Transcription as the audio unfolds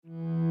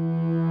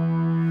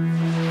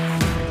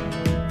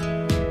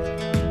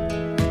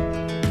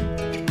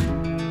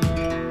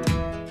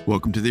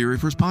Welcome to the Area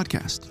First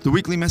Podcast, the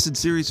weekly message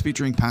series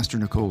featuring Pastor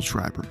Nicole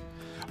Schreiber.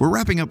 We're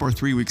wrapping up our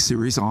 3-week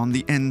series on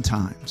the end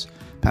times.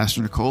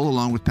 Pastor Nicole,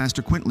 along with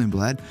Pastor Quint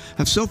Lindblad,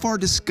 have so far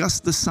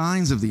discussed the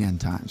signs of the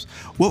end times.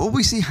 What will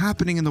we see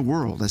happening in the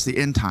world as the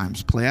end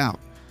times play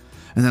out?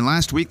 And then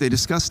last week, they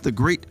discussed the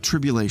Great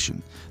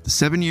Tribulation, the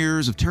 7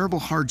 years of terrible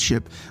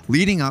hardship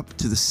leading up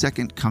to the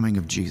second coming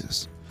of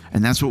Jesus.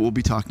 And that's what we'll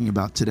be talking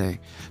about today.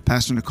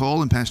 Pastor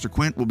Nicole and Pastor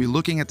Quint will be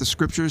looking at the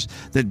scriptures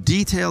that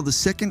detail the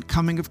second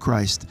coming of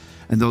Christ,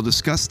 and they'll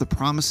discuss the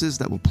promises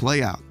that will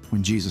play out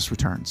when Jesus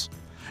returns.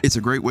 It's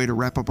a great way to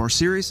wrap up our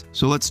series,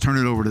 so let's turn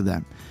it over to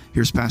them.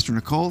 Here's Pastor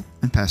Nicole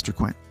and Pastor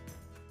Quint.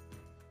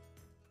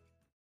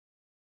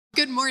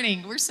 Good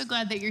morning. We're so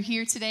glad that you're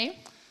here today.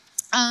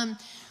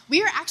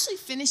 We are actually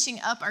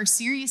finishing up our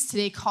series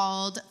today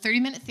called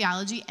 30-Minute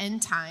Theology,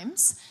 End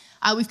Times.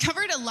 We've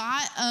covered a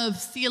lot of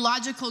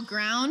theological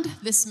ground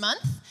this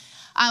month.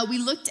 We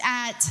looked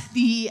at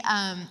the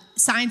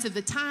signs of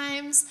the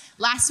times.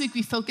 Last week,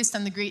 we focused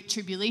on the Great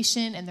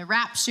Tribulation and the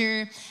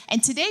rapture.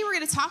 And today, we're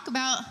going to talk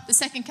about the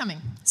second coming.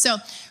 So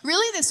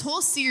really, this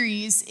whole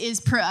series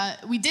is,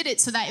 we did it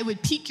so that it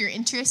would pique your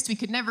interest. We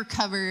could never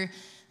cover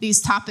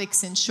these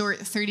topics in short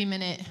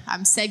 30-minute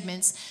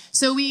segments.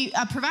 So we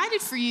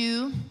provided for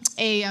you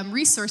a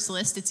resource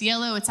list. It's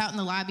yellow. It's out in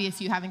the lobby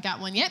if you haven't got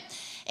one yet.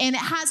 And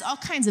it has all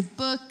kinds of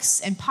books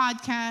and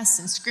podcasts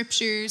and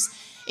scriptures.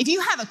 If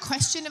you have a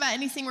question about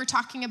anything we're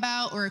talking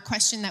about or a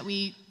question that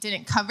we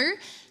didn't cover,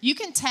 you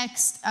can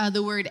text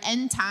the word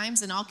end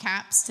times in all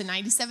caps to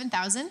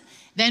 97,000.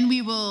 Then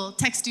we will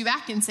text you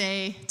back and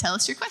say, tell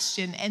us your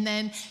question. And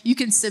then you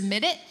can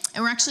submit it.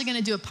 And we're actually going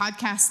to do a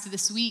podcast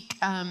this week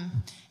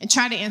and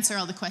try to answer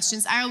all the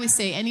questions. I always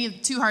say any of the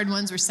too hard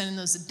ones, we're sending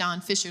those to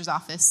Don Fisher's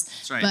office.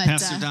 That's right. But,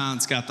 Pastor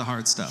Don's got the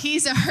hard stuff.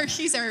 He's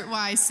our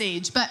wise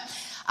sage. But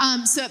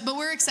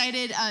we're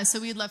excited. So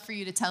we'd love for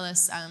you to tell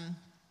us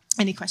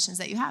any questions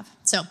that you have.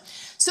 So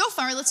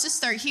far, let's just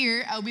start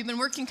here. We've been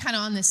working kind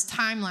of on this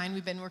timeline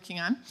we've been working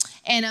on.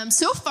 And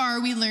so far,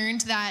 we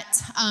learned that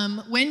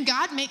when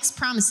God makes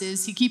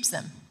promises, he keeps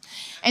them.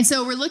 And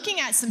so we're looking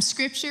at some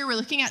scripture. We're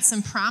looking at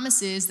some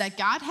promises that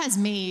God has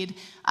made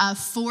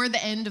for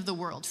the end of the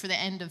world, for the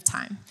end of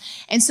time.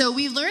 And so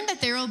we learned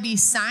that there will be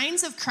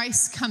signs of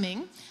Christ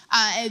coming.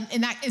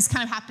 And that is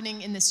kind of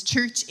happening in this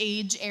church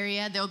age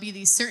area. There'll be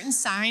these certain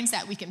signs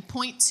that we can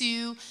point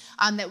to,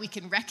 that we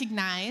can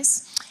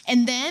recognize.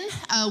 And then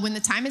when the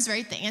time is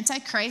right, the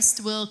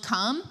Antichrist will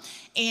come,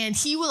 and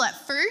he will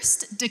at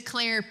first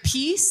declare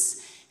peace.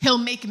 He'll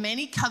make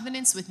many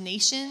covenants with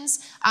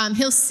nations.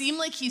 He'll seem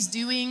like he's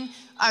doing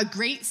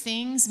great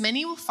things.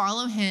 Many will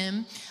follow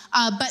him.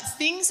 But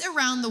things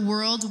around the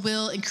world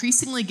will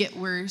increasingly get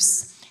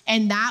worse.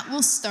 And that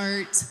will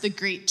start the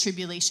Great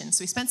Tribulation.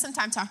 So we spent some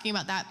time talking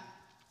about that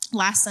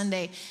last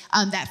Sunday,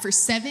 that for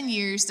 7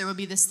 years, there will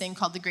be this thing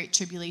called the Great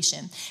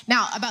Tribulation.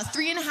 Now, about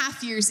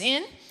 3.5 years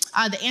in,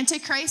 the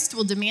Antichrist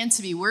will demand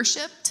to be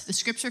worshiped. The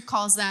scripture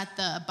calls that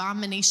the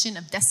abomination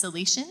of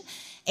desolation.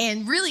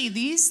 And really,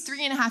 these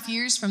 3.5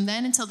 years from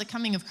then until the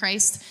coming of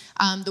Christ,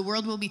 the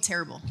world will be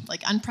terrible,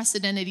 like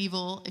unprecedented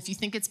evil. If you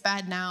think it's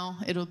bad now,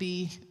 it'll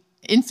be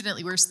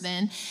infinitely worse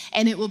then.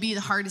 And it will be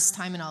the hardest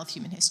time in all of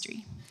human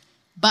history.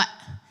 But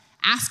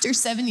after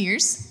 7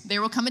 years,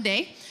 there will come a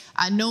day.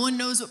 No one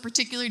knows what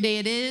particular day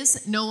it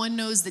is. No one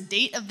knows the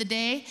date of the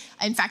day.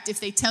 In fact, if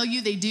they tell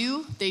you they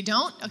do, they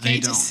don't. Okay,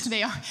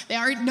 they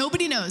don't.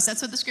 Nobody knows.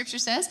 That's what the scripture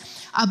says.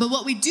 But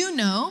what we do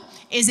know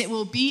is it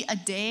will be a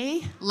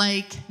day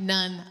like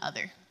none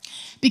other.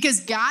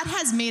 Because God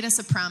has made us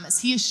a promise.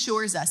 He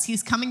assures us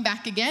He's coming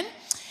back again.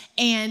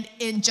 And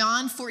in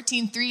John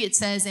 14:3, it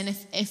says, and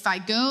if I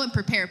go and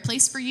prepare a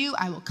place for you,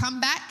 I will come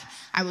back.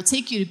 I will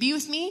take you to be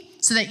with me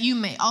so that you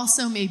may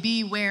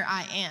be where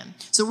I am.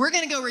 So we're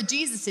going to go where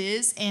Jesus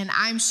is, and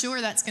I'm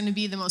sure that's going to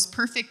be the most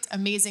perfect,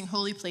 amazing,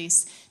 holy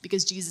place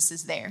because Jesus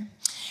is there.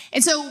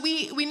 And so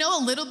we know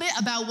a little bit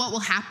about what will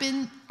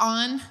happen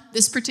on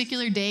this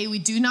particular day. We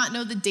do not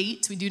know the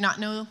date. We do not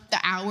know the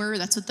hour.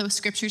 That's what the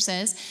scripture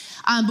says.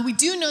 But we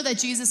do know that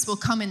Jesus will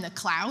come in the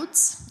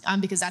clouds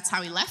because that's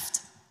how he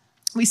left.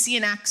 We see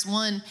in Acts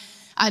 1,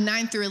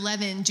 9 through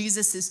 11,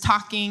 Jesus is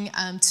talking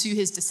to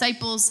his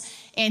disciples,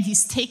 and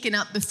he's taken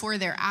up before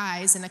their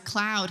eyes, and a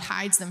cloud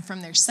hides them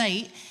from their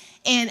sight.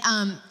 And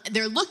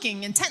they're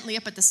looking intently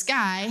up at the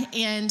sky,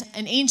 and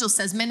an angel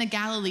says, Men of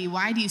Galilee,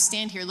 why do you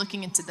stand here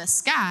looking into the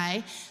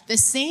sky? The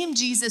same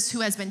Jesus who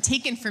has been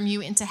taken from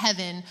you into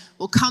heaven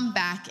will come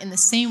back in the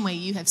same way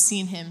you have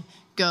seen him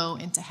go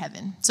into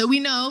heaven. So we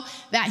know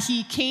that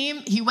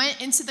he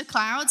went into the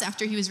clouds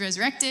after he was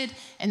resurrected,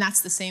 and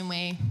that's the same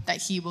way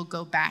that he will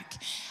go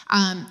back.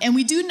 And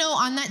we do know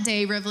on that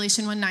day,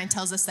 Revelation 1:9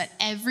 tells us that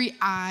every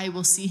eye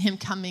will see him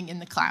coming in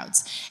the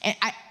clouds. And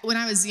when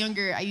I was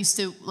younger, I used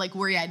to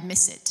worry I'd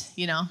miss it.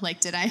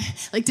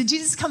 Did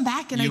Jesus come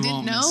back and I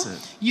didn't know?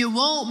 You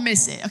won't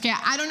miss it. Okay,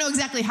 I don't know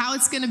exactly how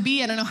it's going to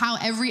be. I don't know how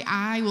every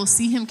eye will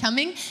see him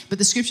coming, but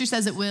the scripture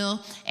says it will.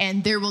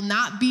 And there will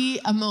not be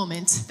a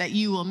moment that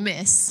you will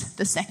miss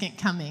the second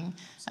coming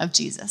of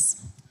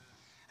Jesus.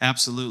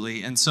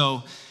 Absolutely. And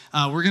so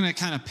we're going to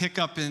kind of pick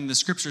up in the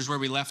scriptures where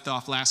we left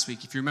off last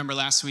week. If you remember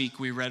last week,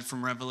 we read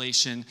from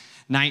Revelation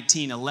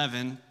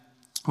 19:11,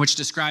 which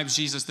describes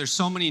Jesus. There's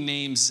so many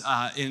names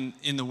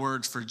in the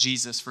word for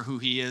Jesus, for who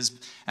he is.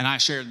 And I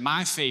shared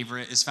my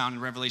favorite is found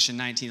in Revelation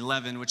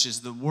 19:11, which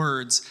is the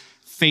words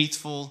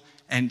faithful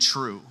and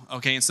true.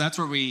 Okay, and so that's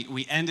where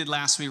we ended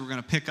last week. We're going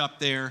to pick up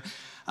there.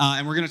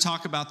 And we're going to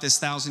talk about this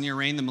 1,000-year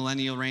reign, the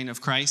millennial reign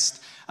of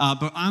Christ.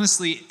 But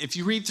honestly, if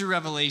you read through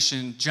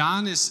Revelation,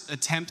 John is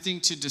attempting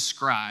to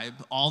describe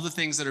all the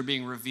things that are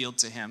being revealed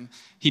to him.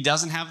 He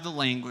doesn't have the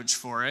language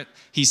for it.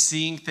 He's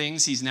seeing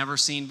things he's never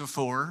seen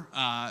before.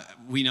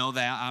 We know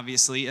that,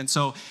 obviously. And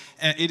so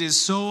it is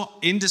so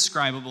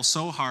indescribable,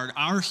 so hard.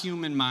 Our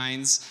human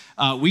minds,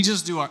 we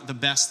just do the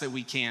best that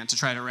we can to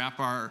try to wrap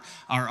our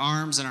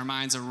arms and our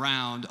minds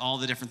around all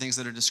the different things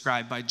that are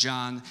described by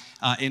John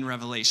in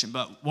Revelation.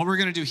 But what we're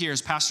going to do here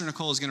is Pastor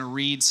Nicole is going to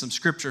read some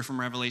scripture from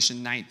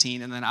Revelation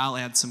 19, and then I'll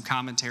add some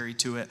commentary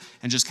to it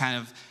and just kind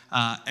of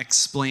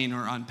explain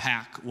or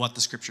unpack what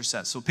the scripture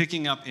says. So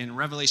picking up in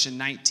Revelation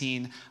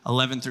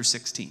 19:11 through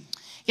 16.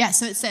 Yeah,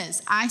 so it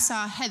says, I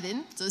saw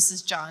heaven, so this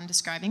is John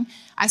describing,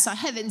 I saw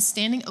heaven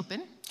standing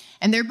open,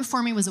 and there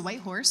before me was a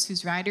white horse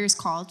whose rider is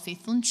called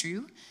Faithful and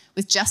True.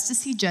 With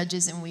justice he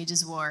judges and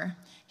wages war.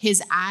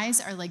 His eyes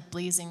are like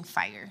blazing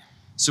fire.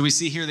 So we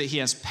see here that he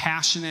has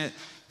passionate,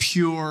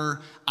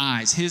 pure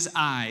eyes. His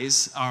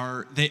eyes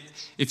are,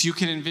 if you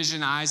can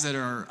envision eyes that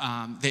are,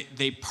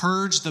 they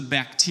purge the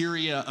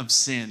bacteria of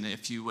sin,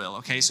 if you will,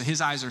 okay? So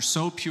his eyes are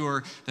so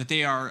pure that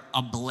they are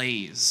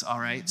ablaze, all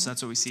right? Mm-hmm. So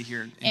that's what we see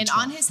here in And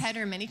 12. on his head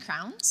are many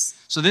crowns.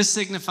 So this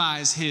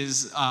signifies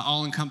his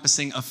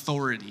all-encompassing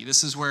authority.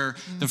 This is where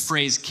the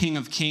phrase King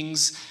of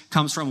Kings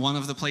comes from, one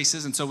of the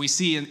places. And so we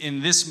see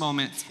in this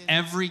moment,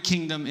 every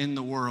kingdom in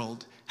the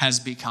world has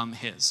become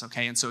his,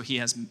 okay? And so he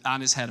has,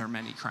 on his head are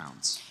many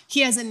crowns. He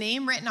has a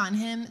name written on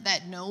him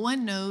that no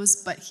one knows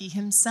but he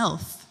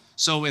himself.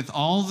 So with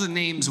all the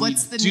names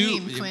What's the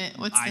name, Quint?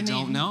 What's the name? I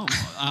don't know.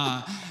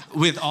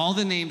 With all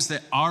the names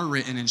that are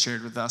written and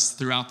shared with us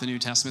throughout the New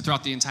Testament,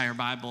 throughout the entire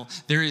Bible,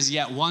 there is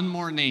yet one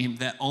more name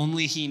that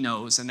only he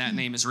knows, and that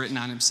name is written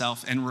on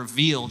himself and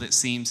revealed, it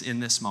seems, in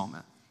this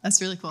moment. That's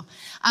really cool.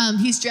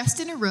 He's dressed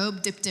in a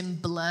robe dipped in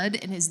blood,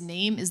 and his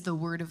name is the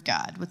Word of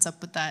God. What's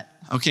up with that?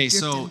 Okay,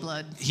 dripped so in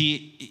blood.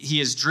 he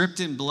is dripped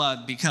in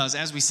blood because,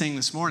 as we sang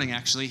this morning,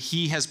 actually,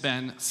 he has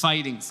been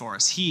fighting for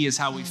us. He is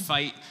how we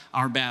fight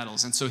our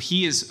battles. And so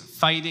he is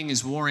fighting,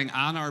 is warring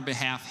on our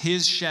behalf.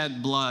 His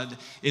shed blood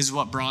is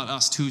what brought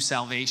us to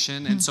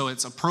salvation. And so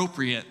it's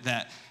appropriate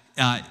that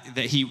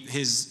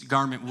his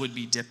garment would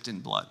be dipped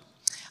in blood.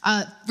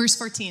 Verse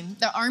 14,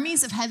 the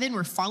armies of heaven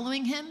were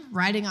following him,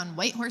 riding on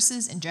white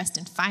horses and dressed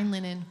in fine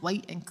linen,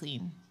 white and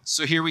clean.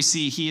 So here we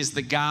see he is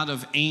the God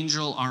of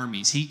angel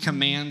armies. He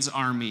commands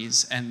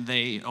armies and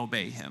they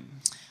obey him.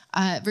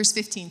 Verse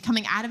 15,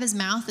 coming out of his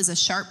mouth is a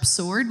sharp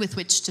sword with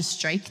which to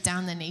strike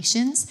down the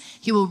nations.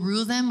 He will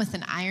rule them with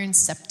an iron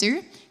scepter.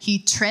 He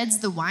treads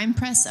the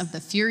winepress of the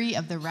fury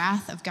of the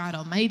wrath of God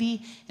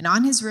Almighty. And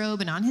on his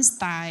robe and on his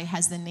thigh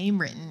has the name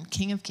written,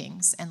 King of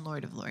Kings and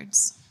Lord of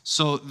Lords.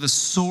 So the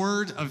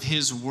sword of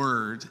his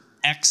word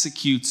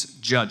executes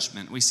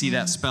judgment. We see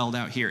that spelled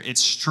out here. It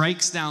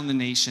strikes down the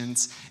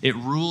nations. It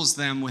rules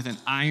them with an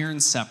iron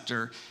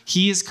scepter.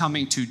 He is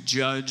coming to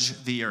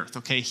judge the earth,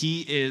 okay?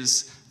 He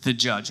is the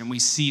judge, and we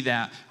see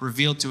that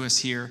revealed to us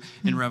here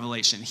in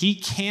Revelation. He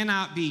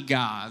cannot be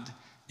God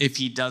if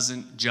he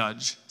doesn't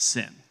judge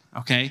sin,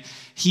 okay?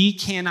 He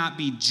cannot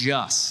be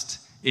just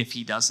if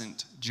he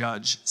doesn't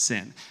judge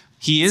sin.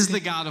 He is the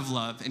God of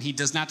love, and he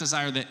does not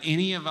desire that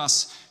any of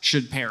us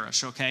should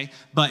perish, okay?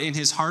 But in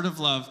his heart of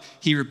love,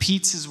 he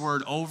repeats his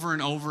word over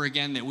and over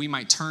again that we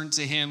might turn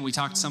to him. We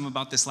talked some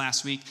about this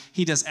last week.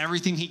 He does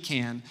everything he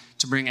can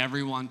to bring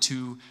everyone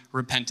to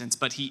repentance,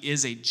 but he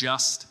is a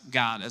just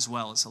God as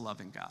well as a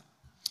loving God.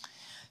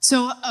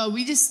 So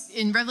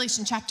in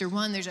Revelation chapter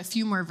 1, there's a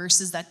few more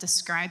verses that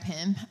describe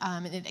him,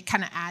 and it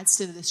kind of adds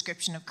to the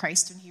description of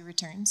Christ when he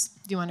returns.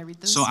 Do you want to read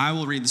those? So I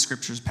will read the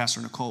scriptures. Pastor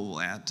Nicole will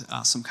add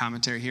some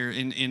commentary here.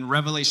 In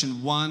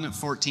Revelation 1,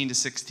 14 to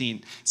 16,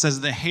 it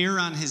says, the hair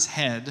on his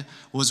head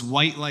was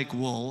white like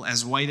wool,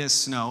 as white as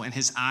snow, and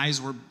his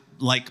eyes were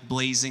like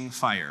blazing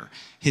fire.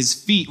 His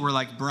feet were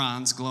like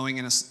bronze glowing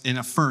in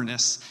a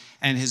furnace,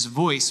 and his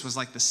voice was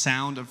like the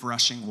sound of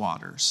rushing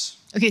waters.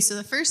 Okay, so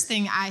the first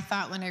thing I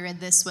thought when I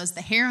read this was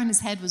the hair on his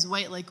head was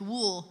white like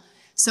wool.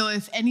 So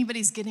if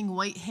anybody's getting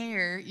white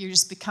hair, you're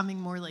just becoming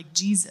more like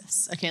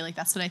Jesus. Okay, like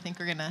that's what I think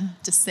we're gonna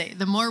just say.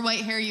 The more white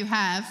hair you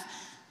have,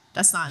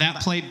 that's not. That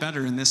played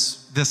better in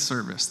this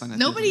service than it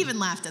Nobody did. even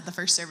laughed at the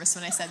first service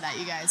when I said that,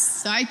 you guys.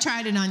 So I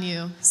tried it on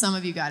you. Some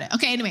of you got it.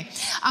 Okay, anyway,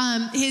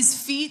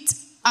 his feet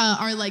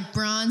are like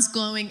bronze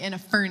glowing in a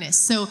furnace.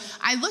 So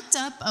I looked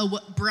up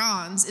what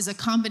bronze is a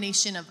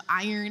combination of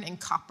iron and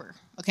copper.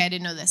 Okay, I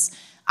didn't know this.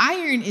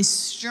 Iron is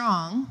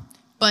strong,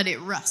 but it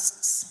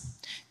rusts.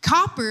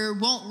 Copper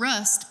won't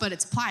rust, but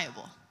it's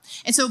pliable.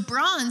 And so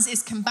bronze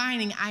is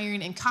combining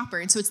iron and copper.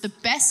 And so it's the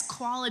best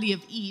quality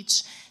of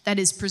each that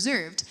is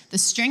preserved, the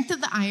strength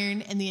of the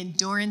iron and the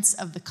endurance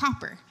of the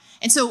copper.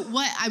 And so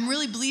what I'm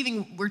really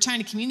believing we're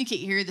trying to communicate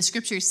here, the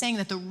scripture is saying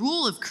that the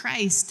rule of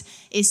Christ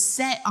is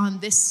set on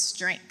this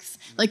strength.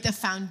 Like the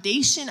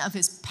foundation of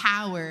his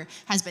power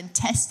has been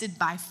tested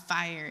by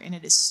fire, and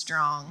it is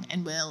strong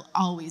and will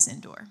always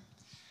endure.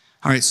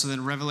 All right, so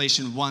then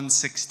Revelation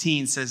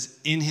 1:16 says,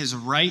 in his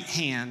right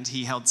hand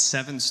he held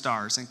 7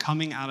 stars, and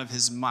coming out of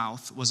his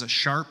mouth was a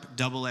sharp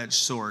double-edged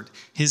sword.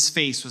 His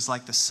face was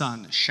like the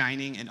sun,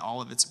 shining in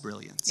all of its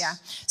brilliance. Yeah,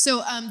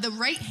 so the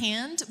right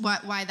hand,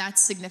 why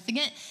that's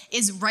significant,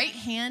 is right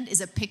hand is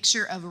a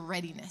picture of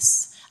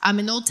readiness. In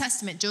the Old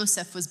Testament,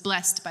 Joseph was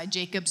blessed by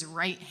Jacob's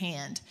right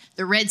hand.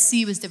 The Red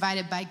Sea was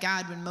divided by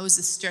God when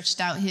Moses stretched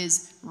out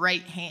his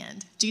right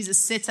hand. Jesus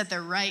sits at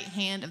the right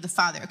hand of the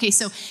Father. Okay,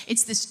 so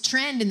it's this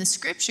trend in the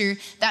scripture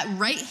that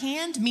right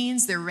hand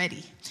means they're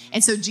ready.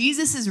 And so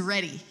Jesus is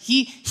ready.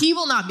 He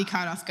will not be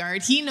caught off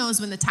guard. He knows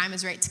when the time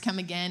is right to come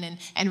again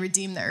and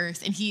redeem the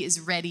earth, and he is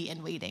ready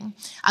and waiting.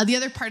 The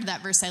other part of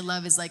that verse I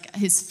love is like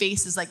his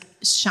face is like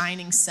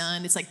shining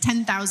sun. It's like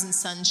 10,000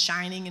 suns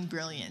shining in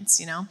brilliance,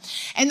 you know?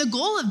 And the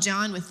goal of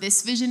John with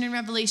this vision in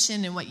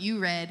Revelation and what you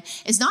read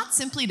is not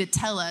simply to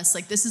tell us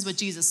like this is what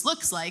Jesus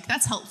looks like.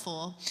 That's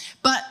helpful.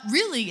 But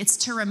really it's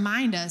to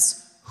remind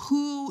us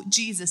who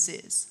Jesus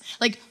is.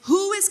 Like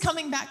who is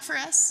coming back for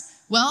us?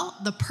 Well,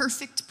 the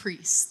perfect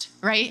priest,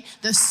 right?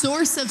 The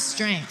source of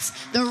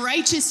strength, the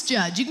righteous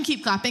judge. You can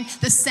keep clapping.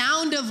 The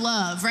sound of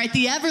love, right?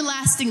 The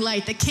everlasting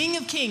light, the King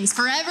of Kings,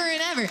 forever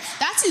and ever.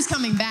 That's who's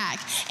coming back.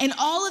 And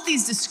all of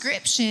these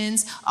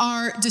descriptions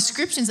are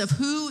descriptions of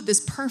who this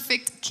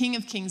perfect King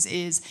of Kings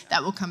is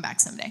that will come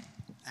back someday.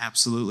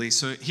 Absolutely.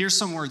 So here's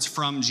some words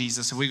from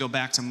Jesus. If we go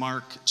back to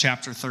Mark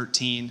chapter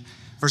 13,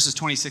 verses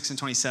 26 and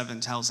 27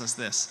 tells us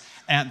this.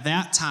 At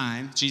that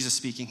time, Jesus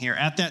speaking here,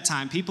 at that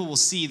time, people will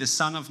see the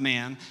Son of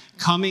Man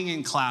coming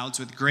in clouds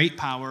with great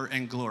power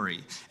and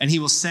glory. And he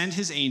will send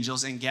his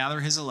angels and gather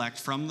his elect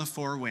from the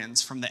four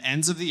winds, from the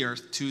ends of the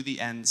earth to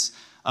the ends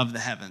of the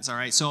heavens. All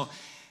right, so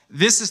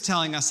this is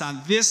telling us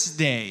on this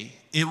day,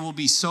 it will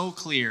be so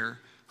clear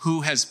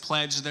who has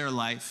pledged their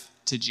life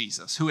to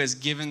Jesus, who has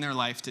given their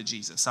life to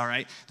Jesus, all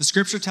right? The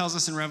scripture tells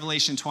us in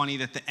Revelation 20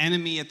 that the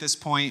enemy at this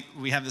point,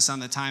 we have this on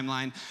the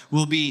timeline,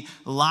 will be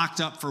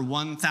locked up for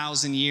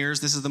 1,000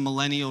 years. This is the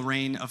millennial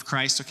reign of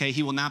Christ, okay?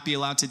 He will not be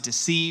allowed to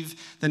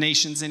deceive the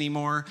nations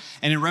anymore.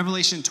 And in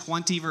Revelation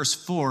 20, verse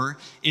 4,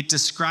 it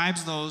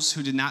describes those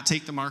who did not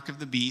take the mark of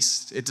the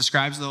beast. It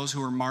describes those who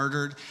were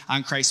martyred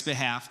on Christ's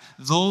behalf.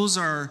 Those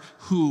are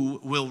who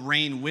will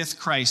reign with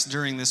Christ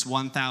during this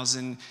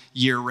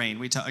 1,000-year reign.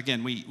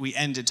 We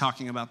ended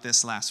talking about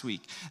this last week.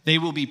 They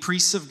will be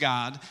priests of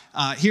God.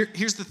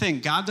 Here's the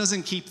thing. God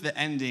doesn't keep the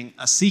ending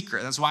a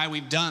secret. That's why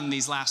we've done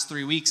these last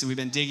 3 weeks and we've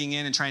been digging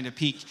in and trying to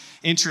pique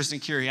interest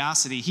and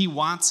curiosity. He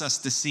wants us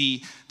to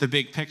see the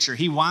big picture.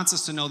 He wants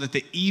us to know that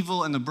the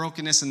evil and the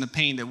brokenness and the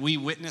pain that we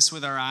witness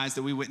with our eyes,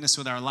 that we witness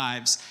with our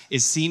lives,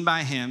 is seen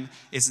by him.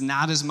 It's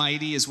not as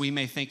mighty as we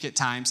may think at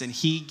times, and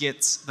he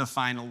gets the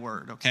final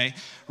word, okay?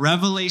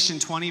 Revelation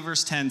 20,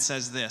 verse 10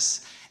 says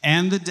this,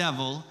 and the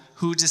devil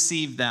who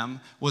deceived them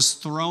was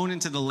thrown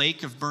into the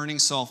lake of burning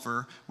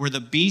sulfur where the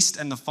beast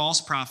and the false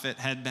prophet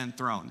had been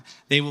thrown.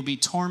 They will be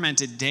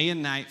tormented day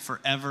and night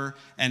forever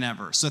and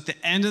ever. So at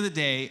the end of the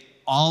day,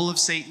 all of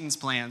Satan's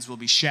plans will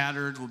be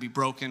shattered, will be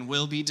broken,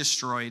 will be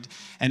destroyed.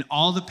 And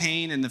all the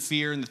pain and the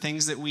fear and the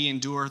things that we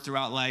endure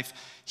throughout life,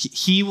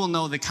 he will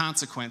know the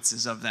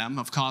consequences of them,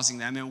 of causing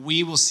them, and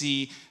we will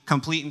see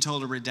complete and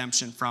total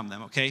redemption from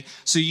them, okay?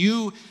 So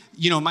you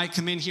might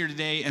come in here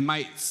today and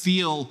might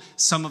feel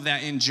some of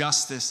that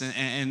injustice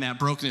and that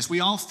brokenness. We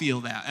all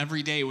feel that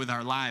every day with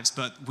our lives,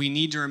 but we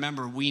need to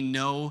remember we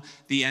know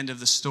the end of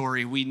the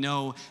story. We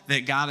know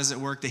that God is at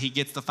work, that he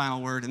gets the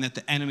final word, and that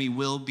the enemy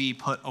will be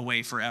put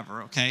away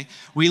forever, okay?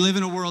 We live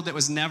in a world that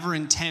was never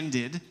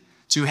intended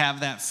to have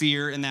that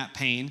fear and that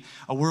pain,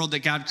 a world that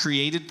God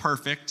created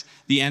perfect.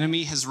 The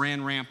enemy has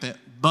ran rampant,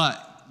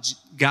 but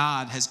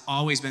God has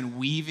always been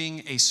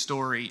weaving a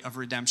story of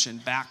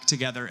redemption back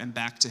together and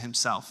back to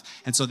himself.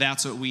 And so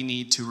that's what we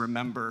need to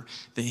remember,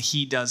 that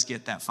he does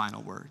get that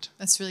final word.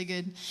 That's really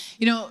good.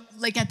 You know,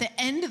 like at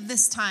the end of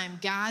this time,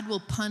 God will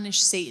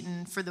punish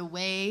Satan for the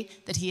way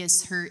that he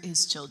has hurt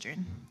his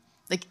children.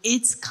 Like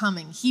it's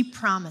coming. He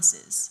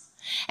promises.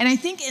 And I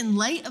think in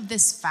light of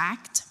this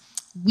fact,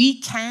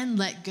 we can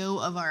let go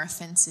of our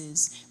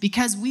offenses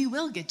because we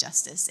will get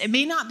justice. It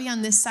may not be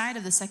on this side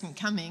of the second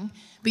coming,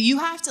 but you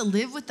have to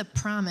live with the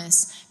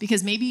promise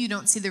because maybe you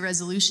don't see the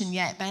resolution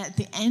yet. But at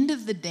the end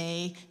of the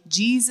day,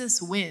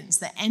 Jesus wins.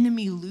 The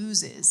enemy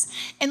loses.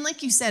 And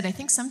like you said, I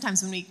think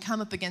sometimes when we come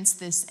up against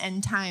this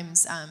end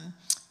times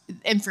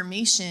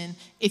information,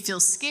 it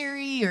feels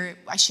scary. Or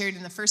I shared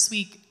in the first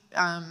week,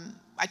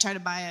 I tried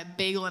to buy a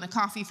bagel and a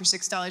coffee for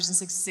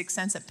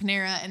 $6.66 at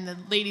Panera, and the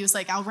lady was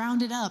like, I'll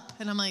round it up.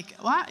 And I'm like,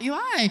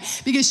 why?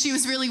 Because she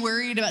was really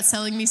worried about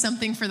selling me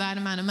something for that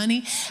amount of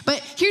money.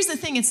 But here's the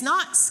thing, it's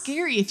not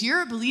scary. If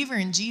you're a believer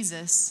in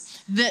Jesus,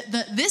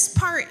 this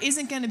part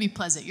isn't going to be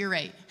pleasant. You're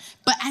right.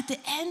 But at the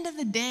end of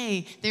the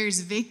day, there's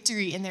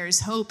victory and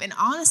there's hope. And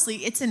honestly,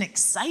 it's an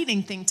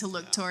exciting thing to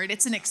look toward.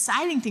 It's an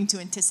exciting thing to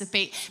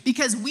anticipate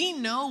because we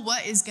know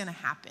what is going to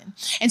happen.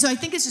 And so I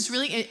think it's just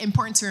really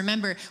important to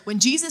remember when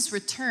Jesus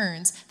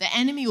returns, the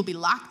enemy will be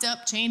locked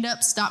up, chained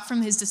up, stopped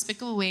from his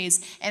despicable ways.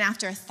 And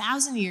after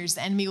 1,000 years,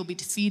 the enemy will be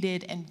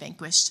defeated and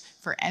vanquished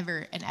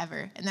forever and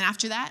ever. And then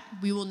after that,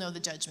 we will know the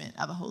judgment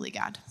of a holy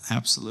God.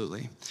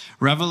 Absolutely.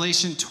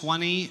 Revelation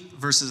 20,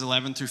 verses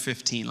 11 through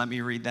 15. Let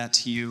me read that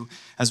to you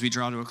as we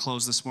draw to a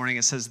close this morning.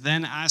 It says,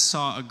 "Then I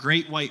saw a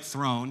great white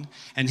throne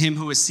and him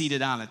who was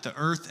seated on it. The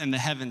earth and the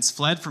heavens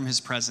fled from his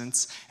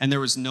presence, and there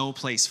was no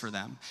place for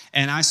them.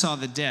 And I saw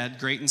the dead,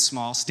 great and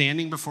small,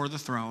 standing before the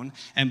throne,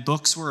 and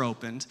books were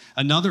opened.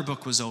 Another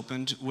book was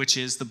opened, which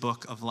is the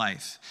book of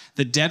life.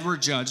 The dead were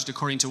judged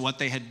according to what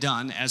they had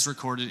done, as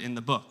recorded in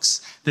the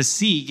books. The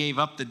sea gave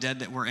up the dead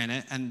that were in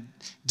it, and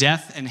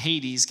death and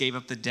Hades gave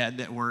up the dead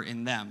that were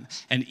in them.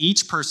 And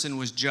each person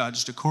was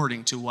judged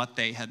according to what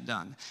they had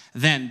done.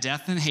 Then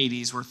death and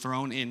Hades were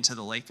thrown into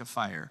the lake of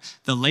fire.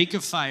 The lake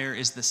of fire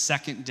is the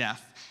second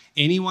death.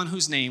 Anyone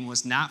whose name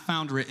was not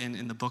found written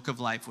in the book of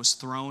life was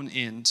thrown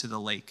into the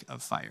lake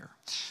of fire."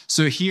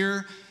 So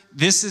here,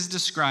 this is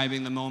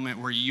describing the moment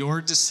where your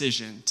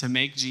decision to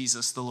make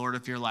Jesus the Lord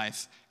of your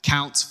life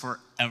counts for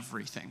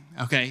everything,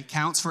 okay?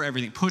 Counts for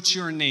everything. Put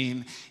your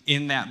name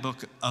in that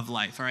book of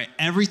life, all right?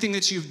 Everything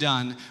that you've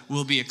done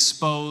will be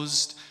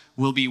exposed,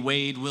 will be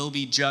weighed, will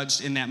be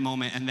judged in that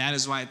moment, and that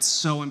is why it's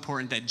so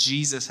important that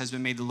Jesus has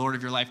been made the Lord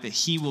of your life, that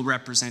he will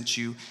represent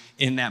you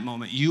in that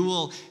moment. You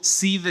will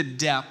see the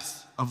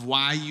depth of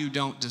why you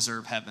don't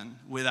deserve heaven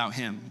without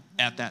him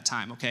at that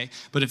time, okay?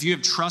 But if you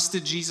have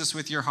trusted Jesus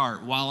with your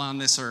heart while on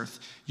this earth,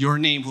 your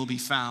name will be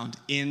found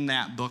in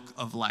that book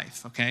of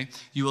life, okay?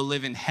 You will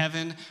live in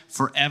heaven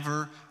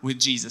forever with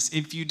Jesus.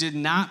 If you did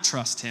not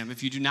trust him,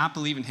 if you do not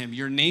believe in him,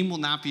 your name will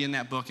not be in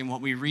that book. And what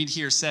we read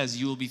here says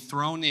you will be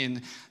thrown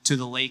in to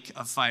the lake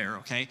of fire,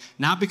 okay?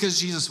 Not because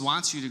Jesus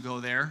wants you to go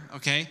there,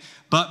 okay?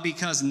 But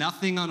because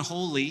nothing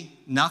unholy,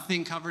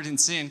 nothing covered in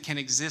sin can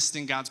exist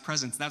in God's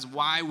presence. That's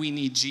why we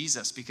need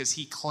Jesus, because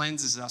he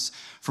cleanses us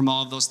from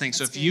all of those things.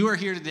 So if you are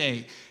here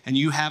today and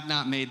you have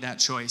not made that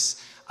choice,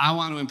 I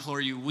want to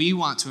implore you, we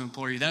want to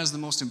implore you. That is the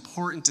most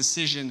important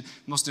decision,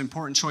 most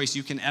important choice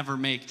you can ever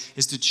make,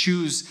 is to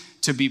choose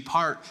to be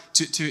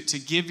to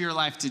give your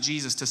life to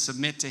Jesus, to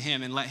submit to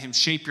him and let him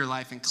shape your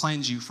life and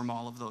cleanse you from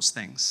all of those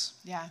things.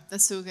 Yeah,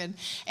 that's so good.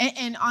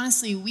 And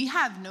honestly, we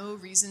have no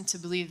reason to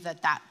believe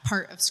that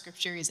part of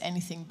Scripture is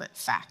anything but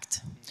fact.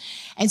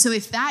 And so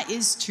if that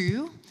is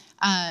true,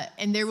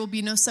 and there will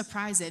be no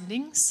surprise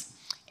endings,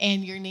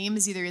 and your name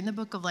is either in the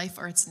book of life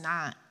or it's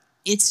not,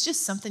 it's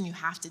just something you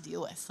have to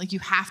deal with. Like, you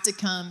have to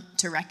come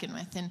to reckon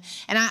with. And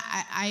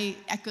I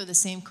echo the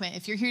same, Quint.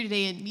 If you're here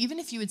today, and even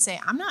if you would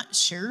say, I'm not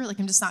sure, like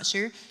I'm just not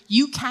sure,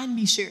 you can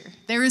be sure.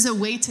 There is a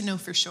way to know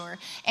for sure.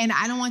 And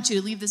I don't want you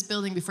to leave this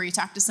building before you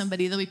talk to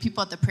somebody. There'll be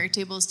people at the prayer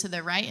tables to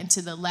the right and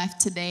to the left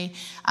today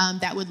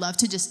that would love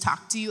to just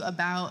talk to you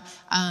about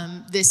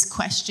this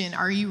question.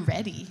 Are you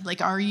ready? Like,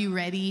 are you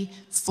ready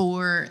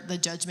for the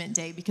judgment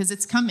day? Because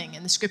it's coming.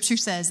 And the scripture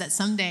says that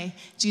someday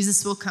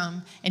Jesus will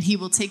come and he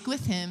will take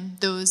with him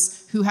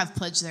those who have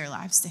pledged their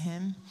lives to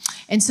him.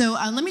 And so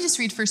let me just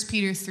read 1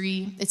 Peter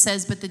 3. It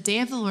says, "But the day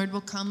of the Lord will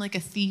come like a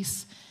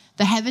thief.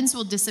 The heavens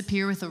will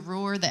disappear with a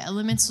roar. The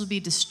elements will be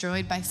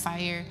destroyed by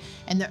fire.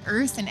 And the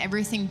earth and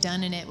everything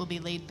done in it will be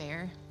laid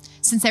bare.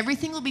 Since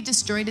everything will be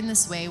destroyed in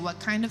this way, what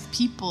kind of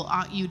people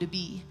ought you to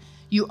be?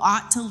 You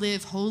ought to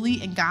live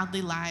holy and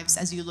godly lives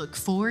as you look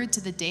forward to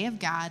the day of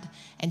God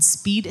and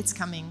speed its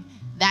coming.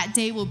 That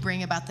day will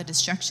bring about the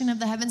destruction of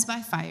the heavens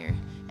by fire,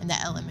 and the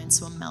elements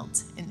will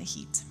melt in the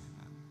heat."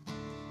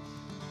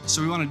 So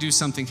we want to do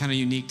something kind of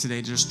unique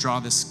today to just draw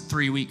this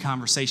 3-week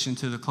conversation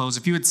to the close.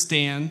 If you would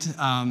stand,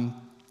 I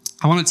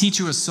want to teach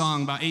you a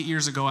song. About 8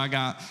 years ago, I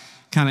got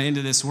kind of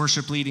into this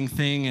worship leading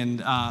thing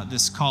and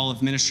this call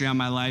of ministry on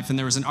my life. And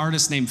there was an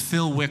artist named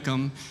Phil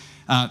Wickham.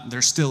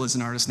 There still is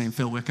an artist named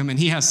Phil Wickham. And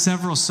he has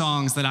several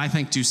songs that I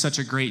think do such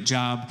a great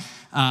job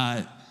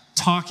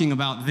talking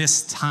about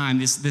this time,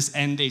 this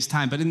end days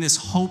time, but in this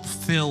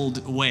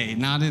hope-filled way,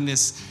 not in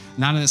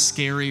a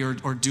scary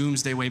or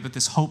doomsday way, but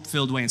this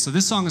hope-filled way. And so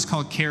this song is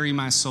called "Carry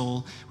My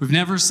Soul." We've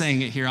never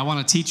sang it here. I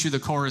want to teach you the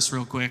chorus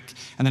real quick,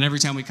 and then every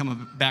time we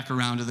come back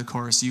around to the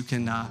chorus, you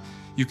can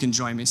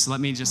join me. So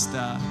let me just...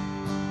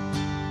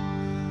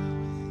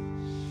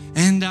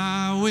 And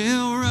I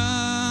will run,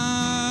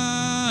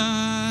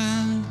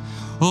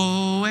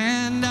 oh,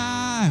 and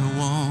I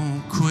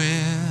won't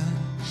quit,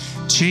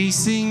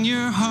 chasing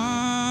your heart,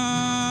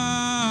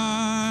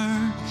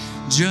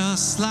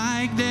 just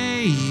like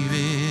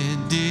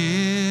David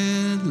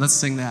did. Let's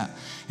sing that.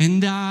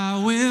 And I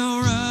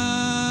will run,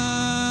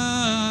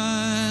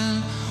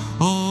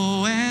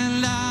 oh,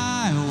 and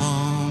I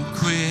won't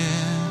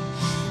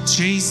quit,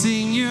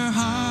 chasing your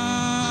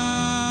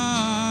heart,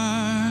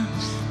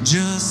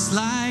 just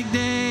like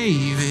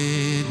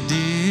David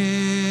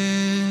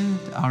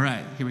did. All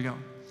right, here we go.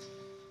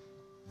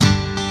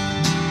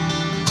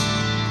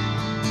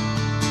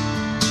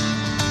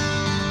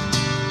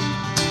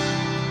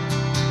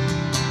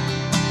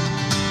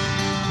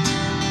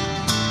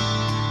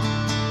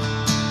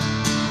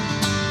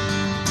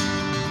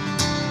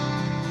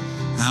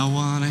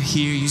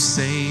 hear you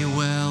say,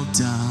 well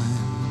done.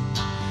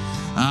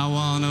 I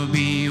want to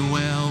be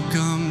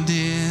welcomed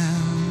in.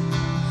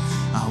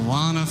 I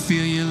want to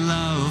feel your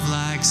love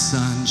like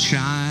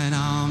sunshine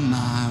on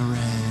my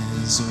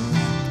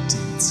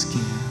resurrected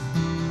skin.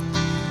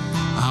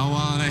 I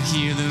want to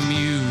hear the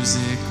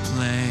music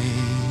play.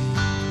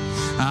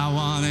 I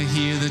want to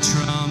hear the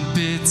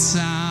trumpet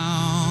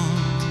sound.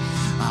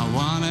 I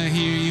want to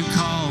hear you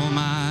call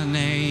my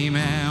name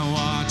and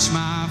watch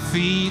my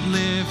feet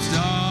lift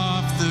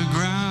off the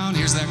ground.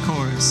 Here's that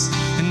chorus.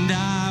 And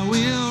I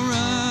will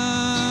run.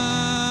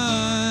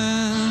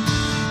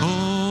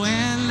 Oh,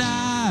 and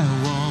I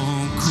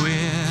won't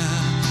quit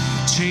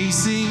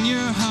chasing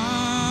your heart,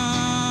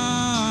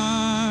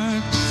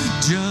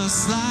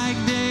 just like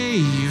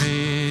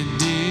David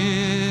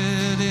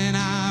did. And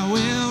I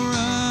will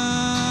run.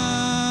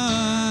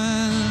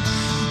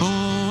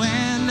 Oh,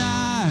 and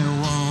I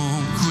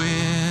won't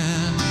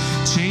quit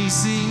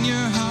chasing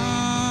your heart,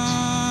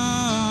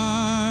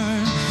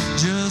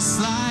 just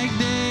like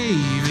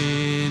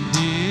David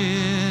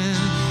did.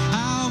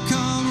 I'll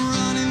come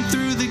running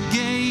through the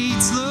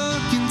gates,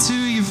 look into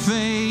your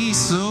face,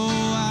 so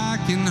I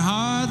can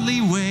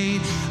hardly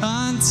wait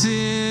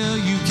until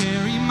you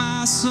carry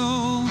my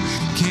soul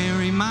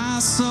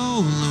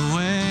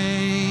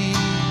away.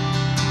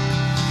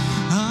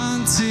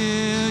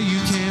 Until you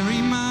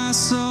carry my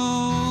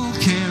soul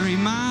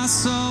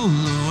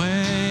away.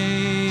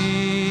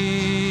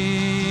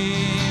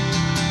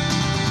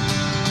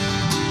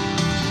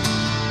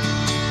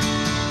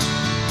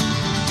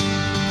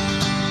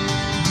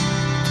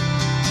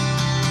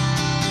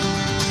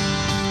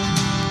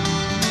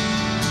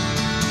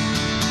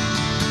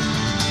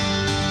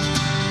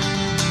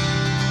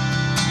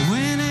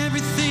 When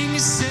everything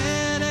is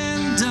said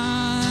and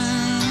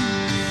done,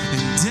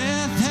 and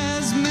death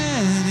has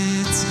met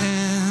its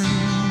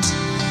end,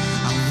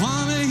 I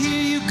want to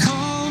hear you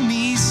call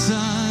me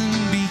son,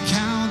 be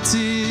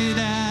counted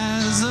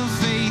as a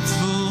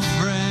faithful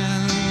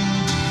friend.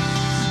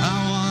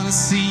 I want to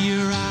see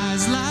your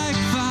eyes like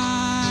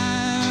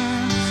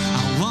fire.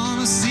 I want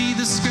to see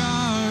the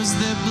scars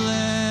that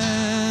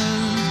bled.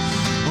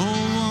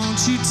 Oh,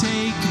 won't you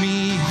take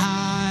me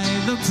high,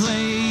 the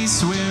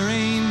place where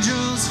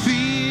angels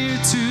fear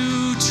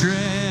to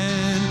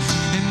tread,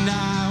 and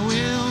I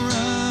will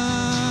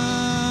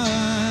run.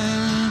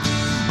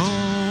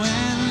 Oh,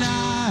 and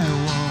I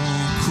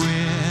won't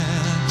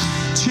quit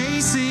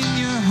chasing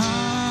your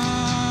heart,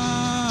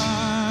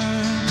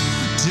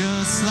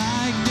 just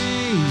like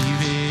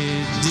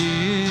David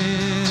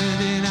did.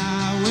 And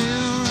I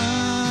will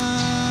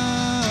run.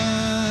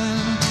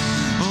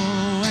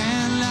 Oh,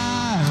 and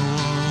I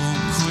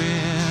won't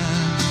quit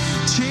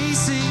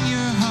chasing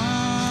your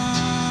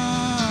heart,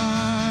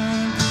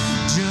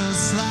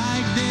 just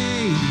like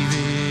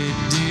David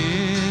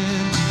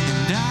did.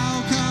 And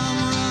I'll come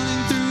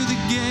running through the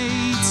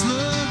gates,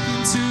 look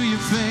into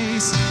your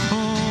face.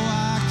 Oh,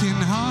 I can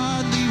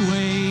hardly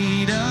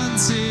wait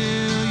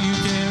until you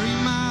carry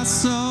my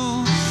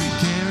soul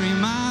away.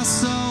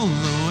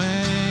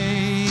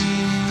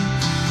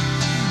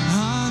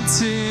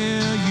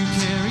 Until you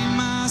carry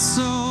my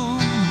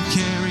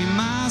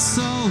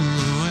soul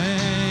away.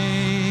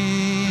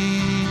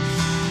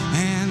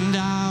 And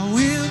I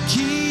will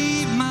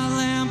keep my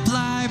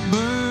lamplight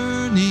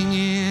burning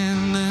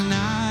in the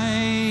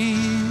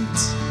night,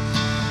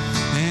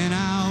 and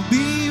I'll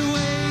be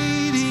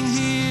waiting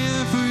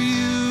here for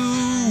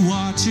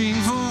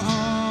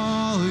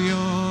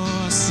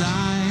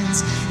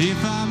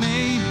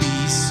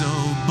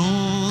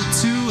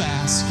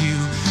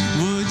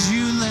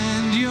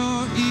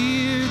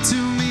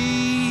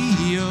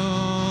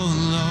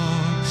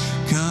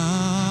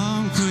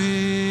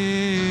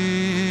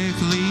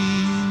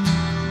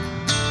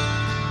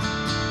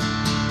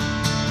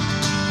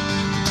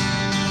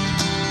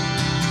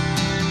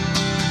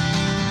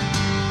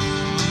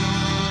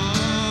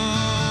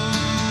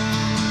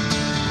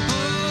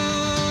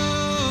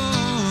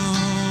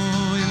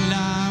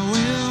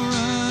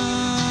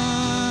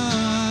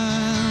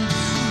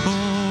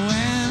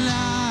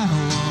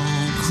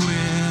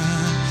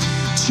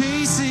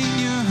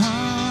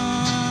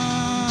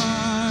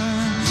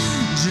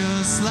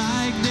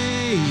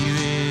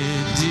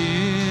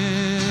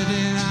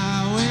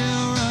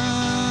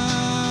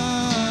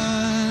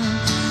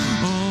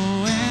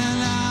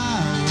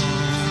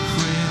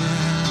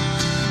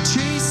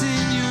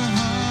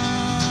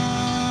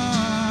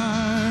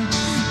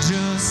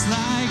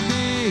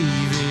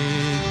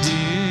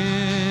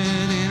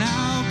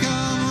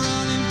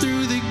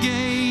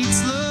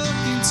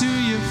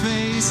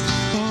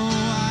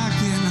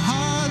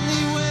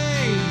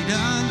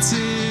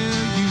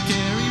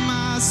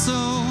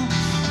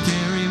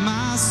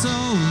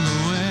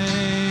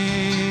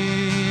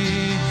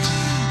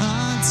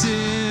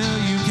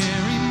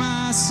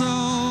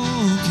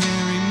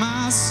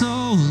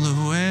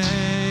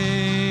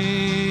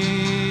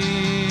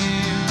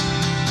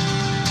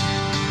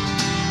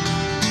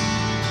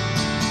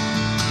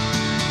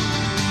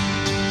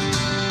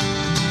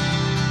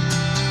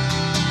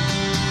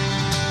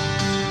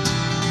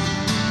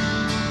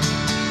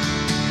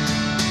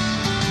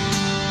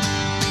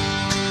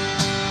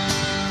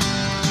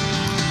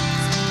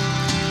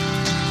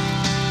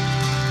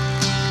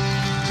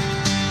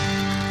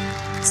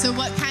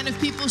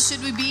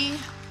should we be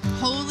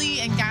holy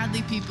and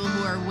godly people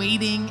who are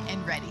waiting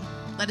and ready?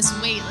 Let us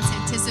wait. Let's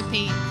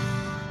anticipate.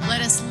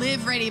 Let us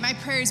live ready. My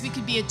prayer is we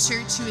could be a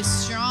church who is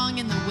strong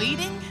in the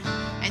waiting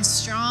and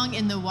strong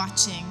in the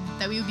watching,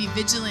 that we would be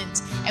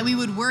vigilant and we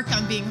would work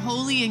on being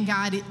holy and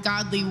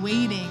godly,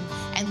 waiting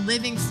and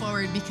living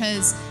forward,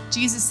 because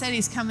Jesus said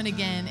he's coming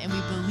again, and we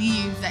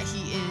believe that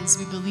he is.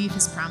 We believe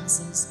his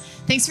promises.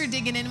 Thanks for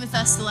digging in with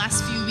us the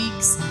last few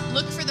weeks.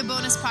 Look for the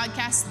bonus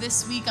podcast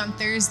this week on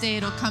Thursday.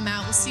 It'll come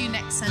out. We'll see you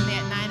next Sunday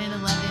at 9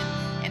 and 11,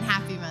 and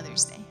happy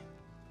Mother's Day.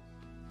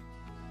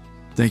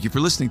 Thank you for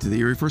listening to the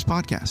Erie First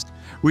Podcast.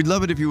 We'd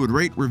love it if you would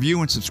rate,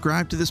 review, and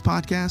subscribe to this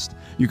podcast.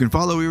 You can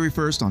follow Erie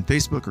First on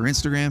Facebook or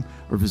Instagram,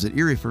 or visit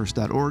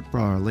eriefirst.org for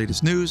our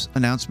latest news,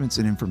 announcements,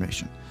 and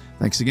information.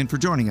 Thanks again for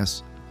joining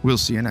us. We'll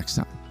see you next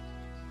time.